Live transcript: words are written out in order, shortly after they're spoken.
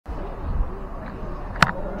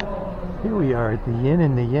Here we are at the Yin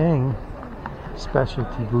and the Yang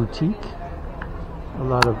specialty boutique. A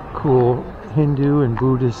lot of cool Hindu and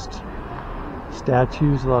Buddhist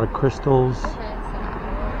statues, a lot of crystals,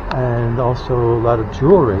 and also a lot of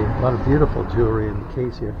jewelry, a lot of beautiful jewelry in the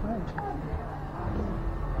case here.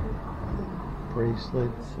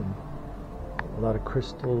 Bracelets and a lot of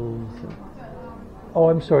crystals. Oh,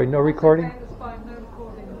 I'm sorry, no recording?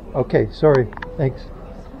 Okay, sorry, thanks.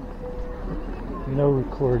 No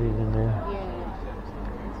recording in there.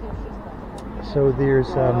 So there's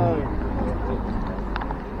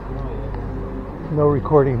no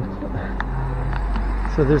recording.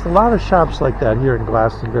 So there's a lot of shops like that here in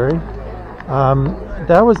Glastonbury.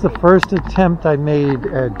 That was the first attempt I made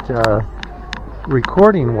at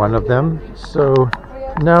recording one of them. So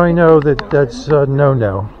now I know that that's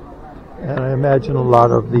no-no. And I imagine a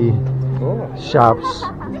lot of the shops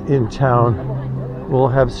in town will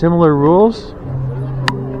have similar rules.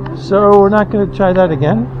 So we're not going to try that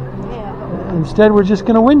again. Instead, we're just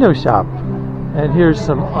going to window shop. And here's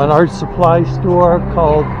an art supply store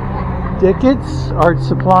called Dickett's Art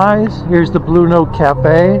Supplies. Here's the Blue Note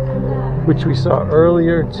Cafe, which we saw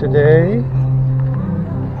earlier today.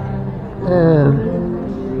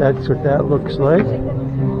 And that's what that looks like.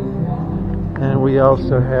 And we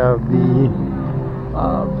also have the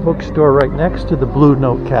bookstore right next to the Blue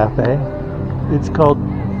Note Cafe. It's called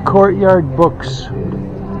Courtyard Books.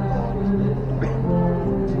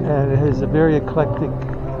 And it has a very eclectic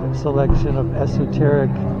selection of esoteric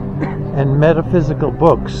and metaphysical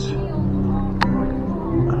books.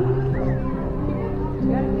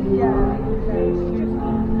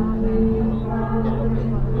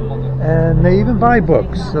 And they even buy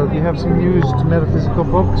books. So if you have some used metaphysical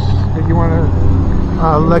books that you want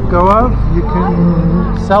to let go of, you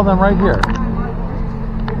can sell them right here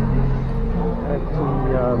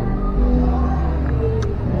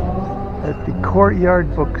at the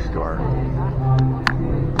Courtyard Bookstore.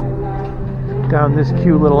 Down this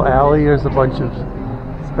cute little alley, there's a bunch of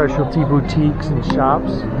specialty boutiques and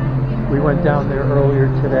shops. We went down there earlier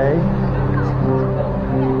today.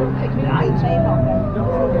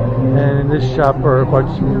 And in this shop are a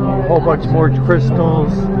whole bunch more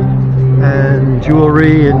crystals and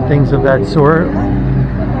jewelry and things of that sort.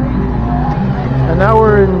 And now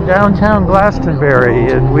we're in downtown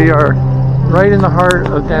Glastonbury, and we are right in the heart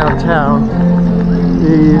of downtown.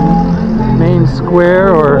 The main square,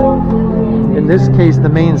 or in this case the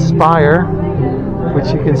main spire,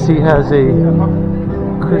 which you can see has a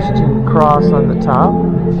Christian cross on the top.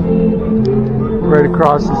 Right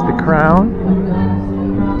across is the crown.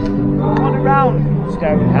 Around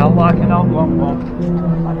Stonehenge, like an old one.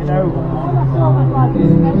 Like an old one.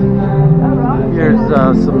 Here's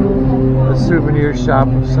a souvenir shop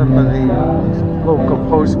of some of the local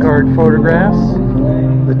postcard photographs.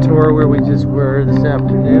 The tour where we just were this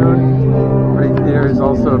afternoon. Right there is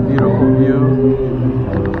also a beautiful view.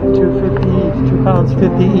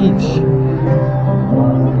 £2.50 each.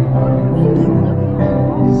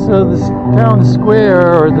 So this town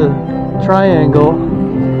square, or the triangle,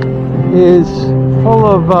 is full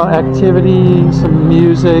of activity, some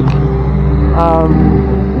music,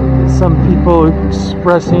 some people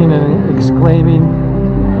expressing and exclaiming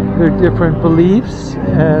their different beliefs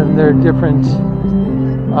and their different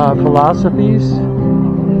philosophies.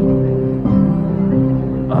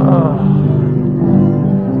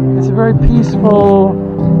 It's a very peaceful,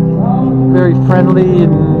 very friendly,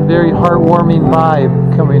 and very heartwarming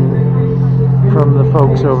vibe coming from the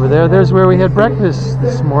folks over there. There's where we had breakfast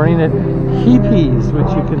this morning at Heathrow,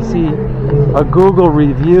 which you can see a Google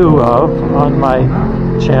review of on my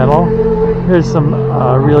channel. Here's some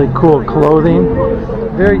really cool clothing.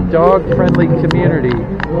 Very dog-friendly community.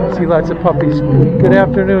 See lots of puppies. Good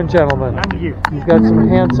afternoon, gentlemen. Thank you. You've got some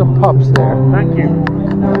handsome pups there. Thank you.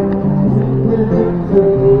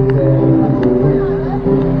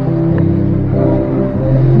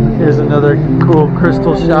 Here's another cool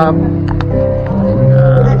crystal shop.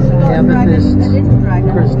 Amethyst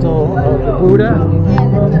crystal of the Buddha,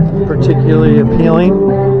 particularly appealing.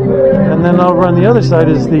 And then over on the other side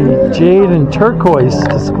is the jade and turquoise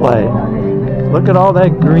display. Look at all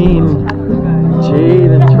that green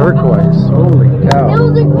jade and turquoise. Holy cow.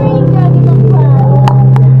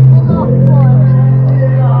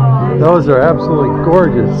 Those are absolutely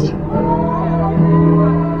gorgeous.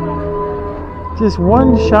 Just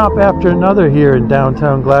one shop after another here in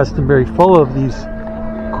downtown Glastonbury, full of these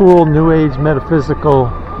cool New Age metaphysical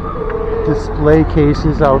display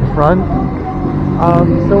cases out front.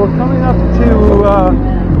 So we're coming up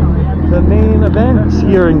to the main event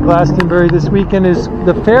here in Glastonbury this weekend is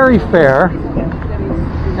the Fayre Fair,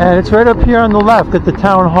 and it's right up here on the left at the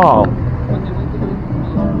town hall.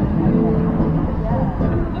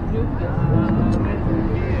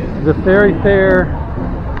 The Ferry Fair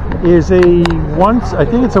is I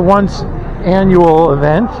think it's a once annual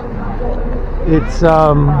event. It's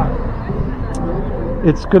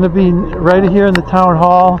going to be right here in the town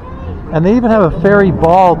hall, and they even have a ferry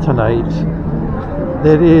ball tonight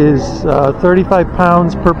that is 35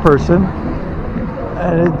 pounds per person,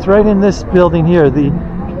 and it's right in this building here. The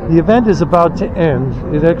event is about to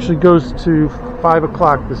end. It actually goes to 5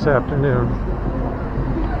 o'clock this afternoon.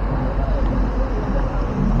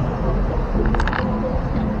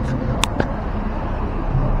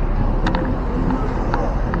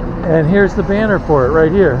 And here's the banner for it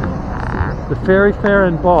right here. The Ferry Fair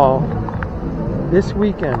and Ball this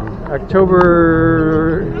weekend,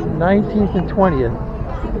 October 19th and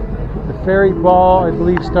 20th. The Ferry Ball, I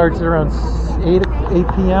believe, starts at around 8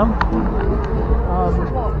 p.m.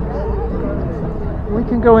 We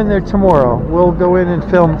can go in there tomorrow. We'll go in and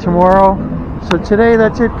film tomorrow. So today,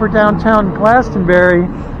 that's it for downtown Glastonbury.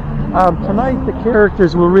 Tonight, the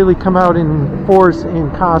characters will really come out in force in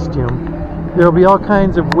costume. There'll be all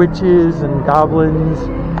kinds of witches and goblins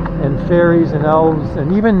and fairies and elves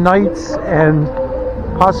and even knights and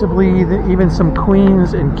possibly even some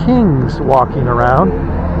queens and kings walking around.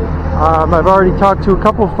 I've already talked to a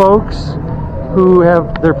couple folks who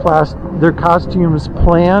have their costumes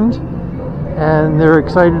planned, and they're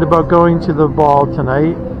excited about going to the ball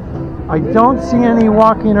tonight. I don't see any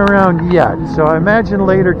walking around yet, so I imagine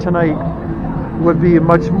later tonight would be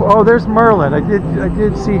much more. Oh, there's Merlin. I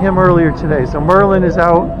did see him earlier today. So Merlin is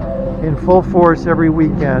out in full force every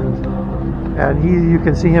weekend, and you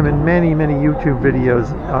can see him in many YouTube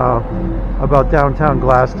videos about downtown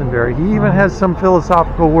Glastonbury. He even has some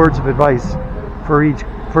philosophical words of advice for each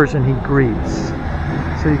person he greets.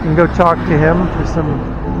 So you can go talk to him for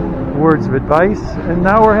some words of advice. And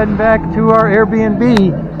now we're heading back to our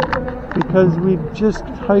Airbnb because we've just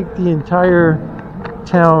hiked the entire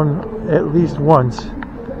town at least once,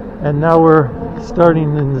 and now we're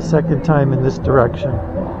starting in the second time in this direction.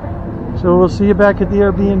 So we'll see you back at the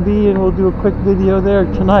Airbnb, and we'll do a quick video there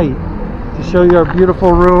tonight to show you our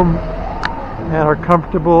beautiful room and our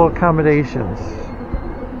comfortable accommodations.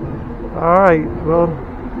 Alright, well,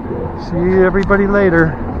 see everybody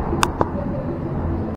later.